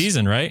 his rookie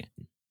season, right?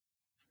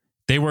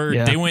 They went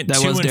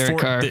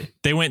 2-14.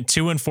 They went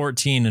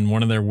 2-14, and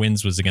one of their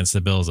wins was against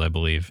the Bills, I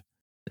believe.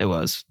 It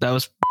was. That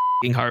was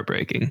f***ing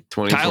heartbreaking.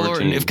 2014. Kyle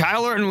Orton. If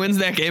Kyle Orton wins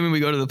that game and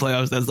we go to the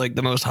playoffs, that's like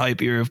the most hype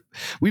year.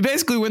 We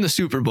basically win the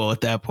Super Bowl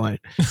at that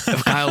point.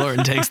 If Kyle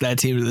Orton takes that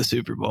team to the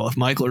Super Bowl, if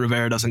Michael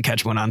Rivera doesn't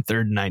catch one on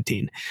 3rd and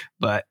 19,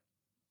 but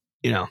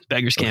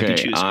beggars can't be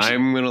choosers.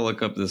 I'm gonna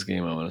look up this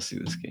game. I want to see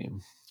this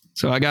game.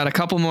 So I got a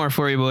couple more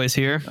for you boys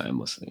here. I'm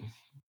listening.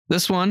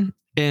 This one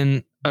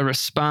in a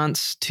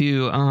response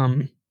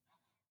to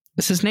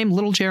is his name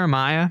Little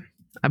Jeremiah,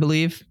 I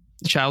believe,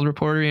 the child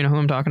reporter. You know who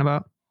I'm talking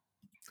about?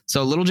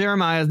 So Little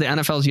Jeremiah is the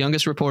NFL's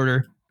youngest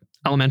reporter,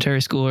 elementary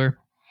schooler,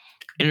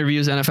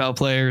 interviews NFL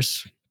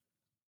players.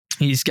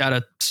 He's got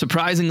a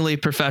surprisingly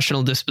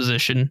professional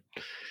disposition.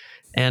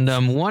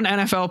 And one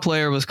NFL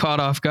player was caught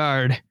off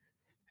guard.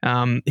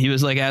 He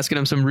was like asking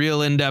him some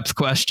real in-depth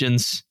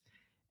questions.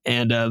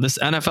 And this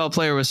NFL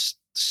player was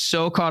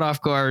so caught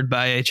off guard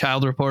by a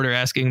child reporter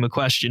asking him a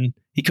question,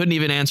 he couldn't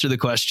even answer the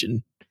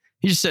question.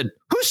 He just said,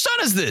 "Whose son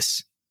is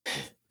this?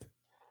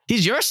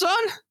 He's your son?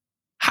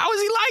 How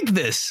is he like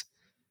this?"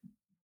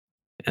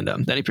 And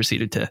then he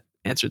proceeded to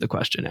answer the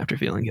question after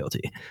feeling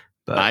guilty.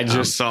 But I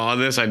just saw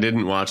this. I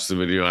didn't watch the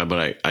video,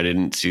 but I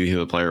didn't see who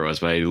the player was.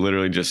 But I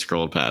literally just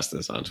scrolled past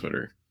this on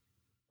Twitter.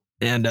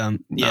 And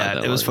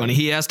it was funny.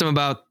 He asked him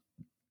about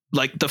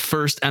like the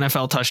first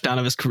NFL touchdown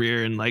of his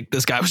career, and like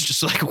this guy was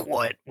just like,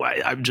 "What?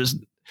 Why?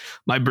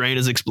 My brain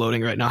is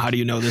exploding right now. How do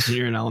you know this?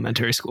 You're in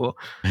elementary school."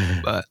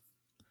 But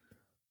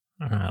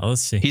all right,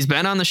 let's see. He's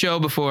been on the show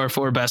before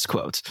for best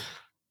quotes.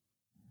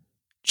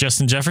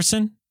 Justin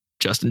Jefferson.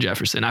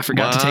 I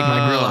forgot to take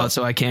my grill out,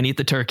 so I can't eat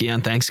the turkey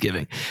on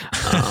Thanksgiving.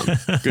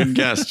 Good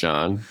guess,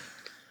 John.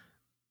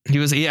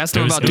 He asked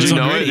him about. Did you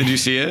know it? Did you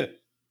see it?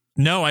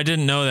 No, I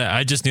didn't know that.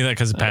 I just knew that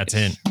because of Pat's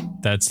hint.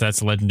 That's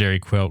a legendary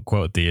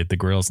quote. The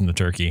grills and the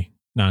turkey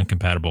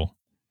non-compatible.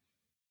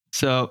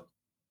 So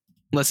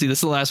let's see. This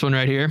is the last one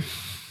right here.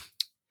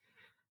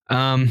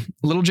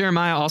 Little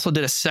Jeremiah also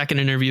did a second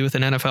interview with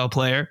an NFL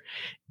player,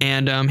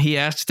 and he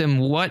asked him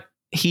what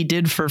he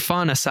did for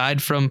fun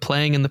aside from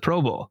playing in the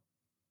Pro Bowl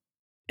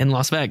in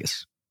Las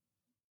Vegas.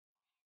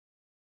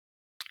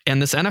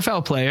 And this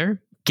NFL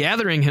player,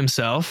 gathering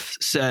himself,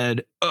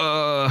 said,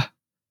 I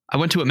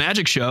went to a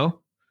magic show.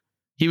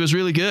 He was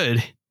really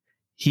good.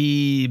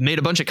 He made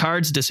a bunch of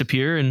cards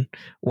disappear, and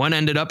one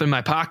ended up in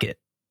my pocket.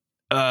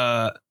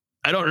 I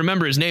don't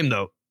remember his name,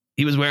 though.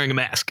 He was wearing a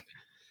mask.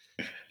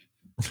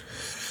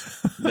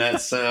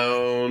 That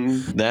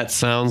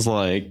sounds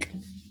like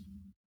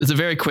it's a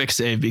very quick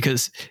save,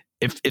 because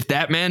if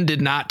that man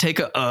did not take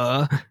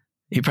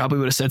he probably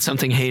would have said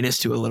something heinous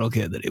to a little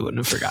kid that he wouldn't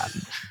have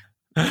forgotten.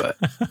 But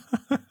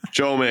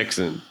Joe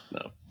Mixon.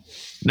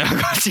 No,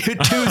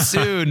 too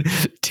soon.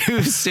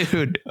 Too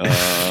soon.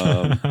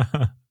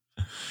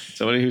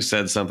 Somebody who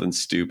said something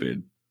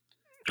stupid.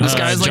 This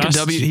guy's like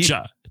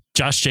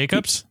Josh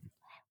Jacobs?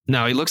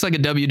 No, he looks like a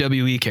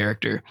WWE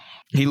character.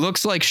 He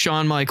looks like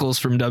Shawn Michaels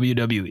from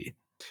WWE.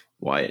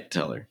 Wyatt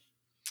Teller.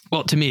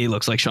 Well, to me, he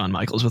looks like Shawn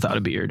Michaels without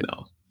a beard.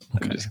 No,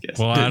 I'm just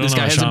guessing. Well, This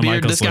guy has a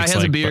beard. This guy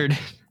has a beard.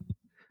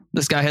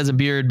 This guy has a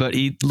beard, but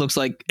he looks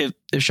like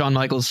if Shawn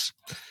Michaels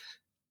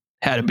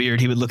had a beard,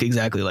 he would look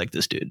exactly like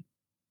this dude.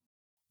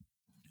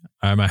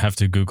 I might have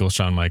to Google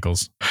Shawn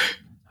Michaels.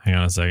 Hang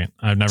on a second.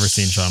 I've never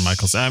seen Shawn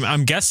Michaels.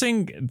 I'm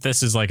guessing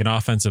this is like an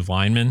offensive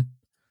lineman.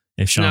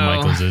 If Shawn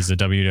Michaels is a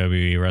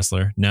WWE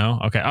wrestler. No?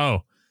 Okay.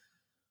 Oh.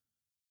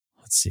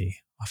 Let's see.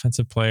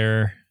 Offensive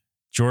player.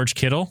 George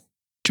Kittle?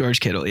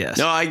 George Kittle, yes.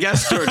 No, I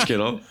guess George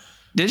Kittle.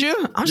 Did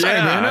you? I'm sorry,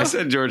 Brando. I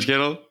said George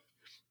Kittle.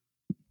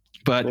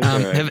 But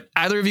have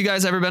either of you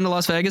guys ever been to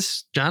Las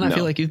Vegas? John, I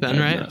feel like you've been,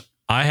 right? Not.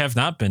 I have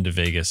not been to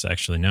Vegas,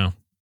 actually, no.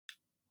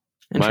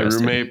 My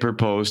roommate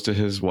proposed to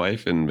his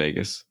wife in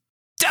Vegas.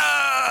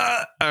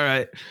 All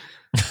right.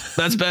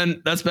 That's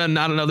been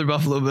Not Another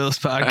Buffalo Bills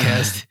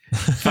podcast.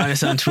 Find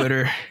us on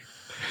Twitter.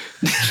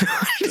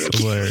 It's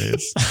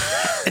hilarious.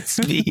 It's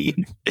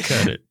mean.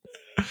 Cut it.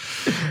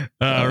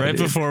 Right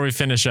before we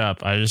finish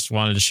up, I just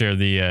wanted to share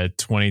the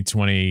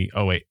 2020.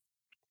 Oh, wait.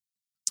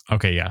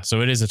 Okay, yeah.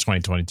 So it is a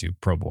 2022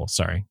 Pro Bowl.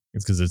 Sorry.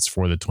 It's because it's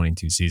for the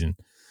 22 season.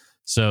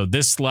 So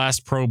this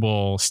last Pro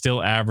Bowl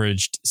still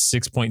averaged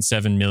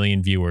 6.7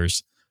 million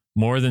viewers,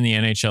 more than the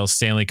NHL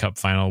Stanley Cup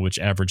final, which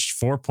averaged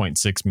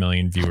 4.6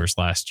 million viewers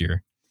last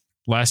year.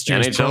 Last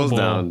year's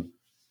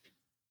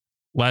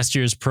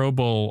Pro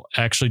Bowl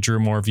actually drew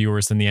more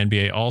viewers than the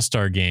NBA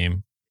All-Star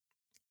Game.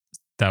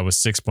 That was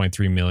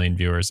 6.3 million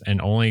viewers, and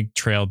only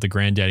trailed the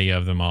granddaddy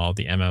of them all,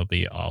 the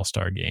MLB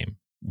All-Star Game,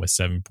 with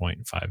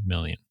 7.5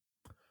 million.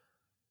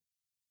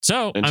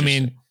 So, I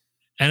mean,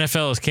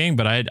 NFL is king,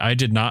 but I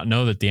did not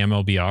know that the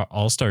MLB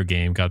All-Star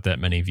Game got that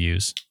many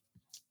views.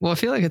 Well, I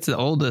feel like it's the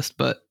oldest,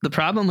 but the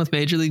problem with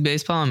Major League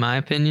Baseball, in my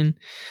opinion,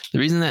 the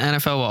reason the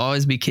NFL will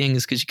always be king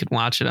is because you can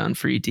watch it on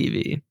free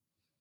TV.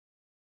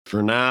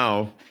 For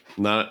now,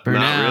 not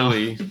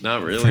really. For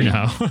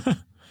now.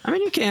 I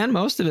mean, you can,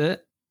 most of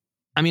it.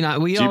 I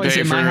mean, we always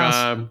in my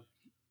house.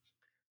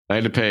 I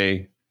had to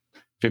pay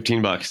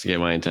 $15 to get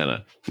my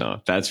antenna.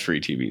 No, that's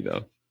free TV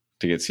though.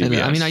 To get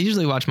CBS. I mean, I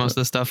usually watch most of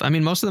the stuff. I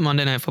mean, most of the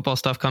Monday Night Football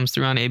stuff comes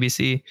through on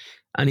ABC,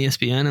 on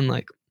ESPN, and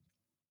like,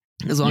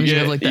 as long as you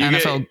have like the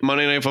NFL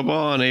Monday Night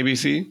Football on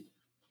ABC.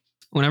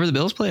 Whenever the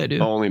Bills play, I do.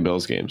 Only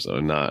Bills games though,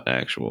 not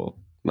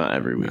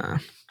every week. Nah.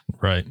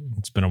 Right.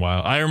 It's been a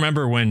while. I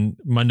remember when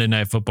Monday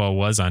Night Football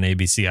was on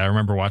ABC. I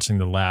remember watching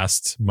the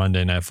last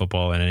Monday Night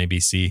Football on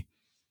ABC,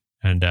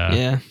 and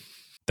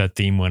that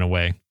theme went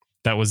away.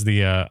 That was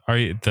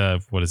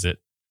what is it?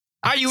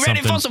 Are you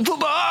ready for some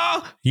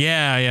football?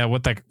 Yeah.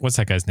 What's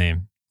that guy's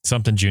name?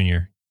 Something Jr.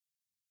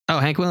 Oh,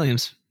 Hank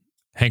Williams.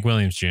 Hank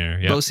Williams Jr.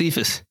 Yeah. Bo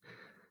Cephas.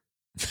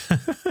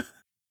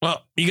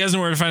 Well, you guys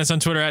know where to find us on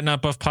Twitter at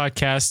Not Buff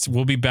Podcast.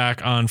 We'll be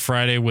back on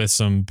Friday with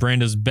some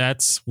Brando's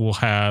bets. We'll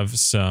have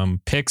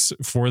some picks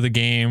for the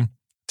game.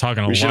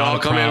 We should all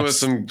come in with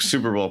some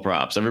Super Bowl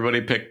props.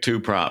 Everybody pick 2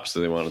 props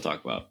that they want to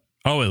talk about.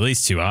 Oh, at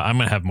least 2. I'm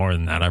gonna have more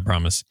than that. I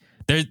promise.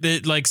 They're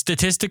like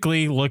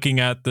statistically looking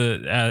at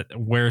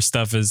where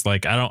stuff is,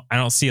 like I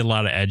don't see a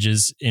lot of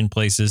edges in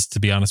places, to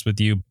be honest with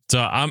you.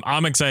 So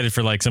I'm excited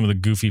for like some of the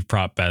goofy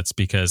prop bets,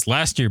 because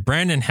last year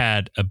Brandon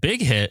had a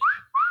big hit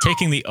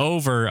taking the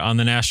over on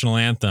the national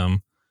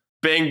anthem.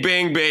 Bang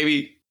bang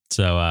baby.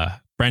 So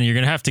Brandon, you're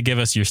gonna have to give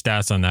us your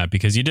stats on that,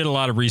 because you did a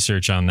lot of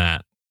research on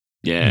that.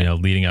 Yeah,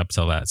 leading up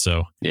till that.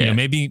 So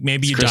maybe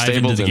you Chris dive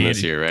into the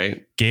this year,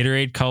 right?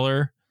 Gatorade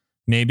color.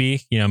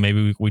 Maybe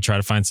we try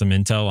to find some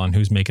intel on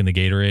who's making the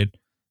Gatorade.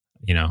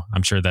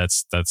 I'm sure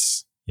that's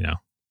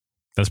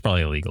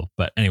probably illegal.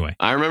 But anyway,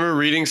 I remember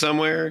reading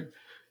somewhere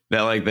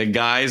that like the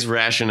guy's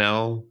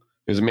rationale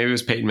is maybe it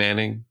was Peyton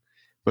Manning,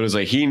 but it was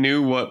like he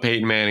knew what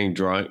Peyton Manning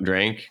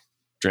drank.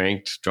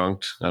 I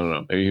don't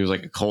know. Maybe he was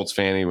like a Colts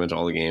fan. He went to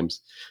all the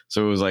games,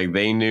 so it was like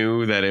they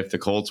knew that if the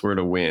Colts were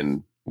to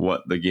win,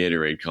 what the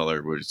Gatorade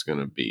color was going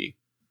to be.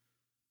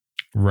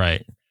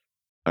 Right.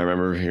 I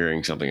remember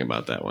hearing something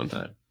about that one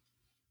time.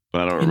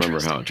 But I don't remember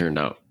how it turned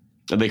out.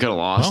 They could have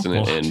lost,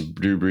 and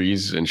Drew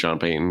Brees and Sean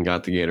Payton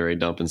got the Gatorade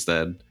dump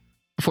instead.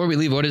 Before we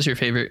leave, what is your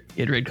favorite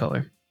Gatorade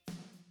color?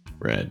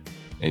 Red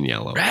and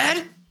yellow.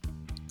 Red?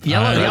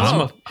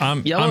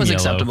 Yellow is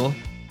acceptable.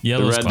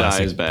 Yellow's the red classic.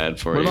 dye is bad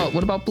for you.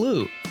 What about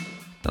blue?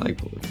 I like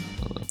blue.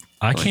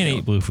 I can't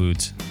eat blue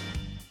foods.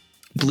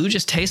 Blue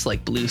just tastes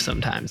like blue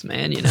sometimes,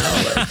 man.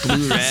 Like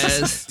blue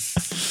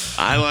res.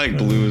 I like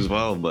blue as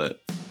well,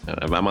 but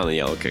I'm on the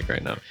yellow kick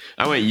right now.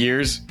 I went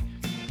years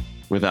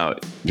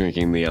without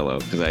drinking the yellow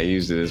because I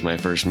used it as my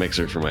first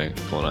mixer for my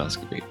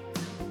colonoscopy.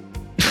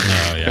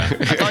 Oh, yeah.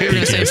 I thought you were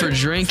going to say for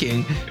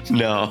drinking.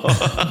 No.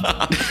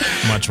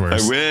 Much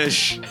worse. I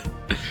wish.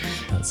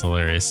 That's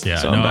hilarious. Yeah.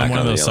 So I'm one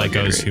of those psychos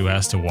Gatorade. Who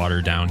has to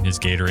water down his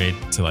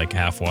Gatorade to like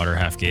half water,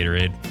 half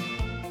Gatorade.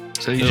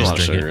 So you just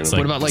drink it.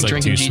 What about like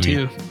drinking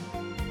G2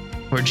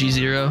 or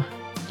G0?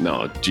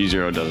 No,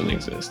 G0 doesn't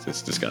exist.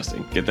 It's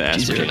disgusting. Get the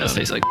aspartame. G0 does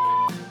taste like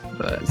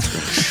but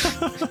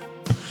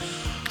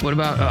what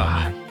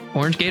about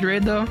orange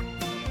Gatorade though?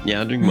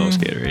 Yeah, I drink most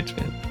Gatorades,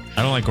 man.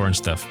 I don't like orange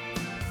stuff.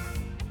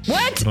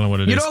 What? I don't know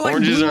what it is. You don't like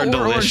Oranges blue are or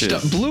delicious.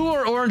 Orange stuff? Blue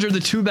or orange are the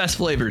 2 best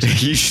flavors.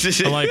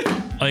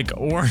 I like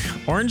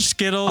orange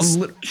Skittles.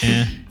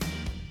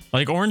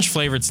 Like orange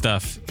flavored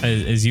stuff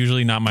is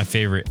usually not my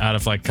favorite. Out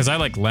of like, because I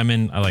like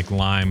lemon, I like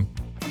lime.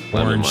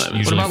 Orange.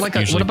 What about like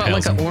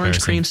an orange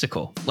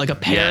creamsicle, like a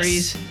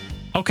Perry's? Yes.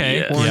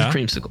 Okay, orange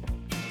creamsicle.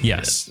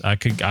 Yes, I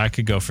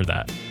could go for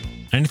that.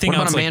 Anything what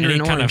about else? A mandarin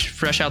like orange,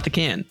 fresh out the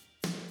can?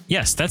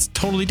 Yes, that's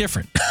totally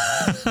different.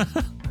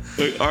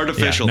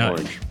 Artificial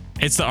orange.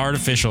 It's the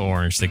artificial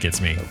orange that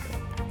gets me.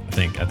 I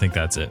think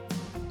that's it.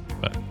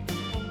 But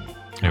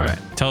Anyway, All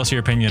right. tell us your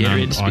opinion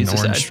Gatorade on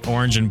disputes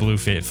orange and blue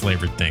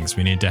flavored things.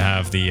 We need to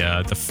have the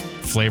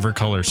flavor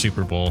color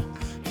Super Bowl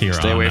here.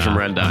 Stay away from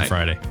red dye on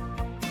Friday.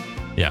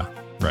 Yeah,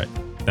 right.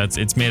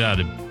 It's made out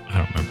of, I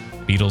don't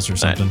remember, beetles or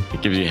something.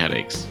 It gives you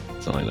headaches.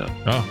 That's all I know.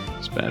 Oh,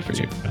 It's bad for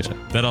you. gotcha.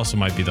 Yeah. That also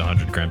might be the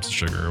 100 grams of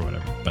sugar or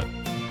whatever, but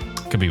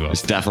could be well.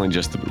 It's definitely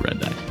just the red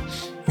dye.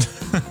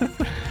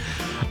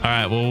 All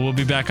right, well, we'll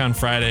be back on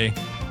Friday,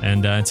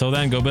 and until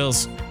then, go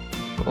Bills.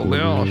 Oh,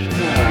 well.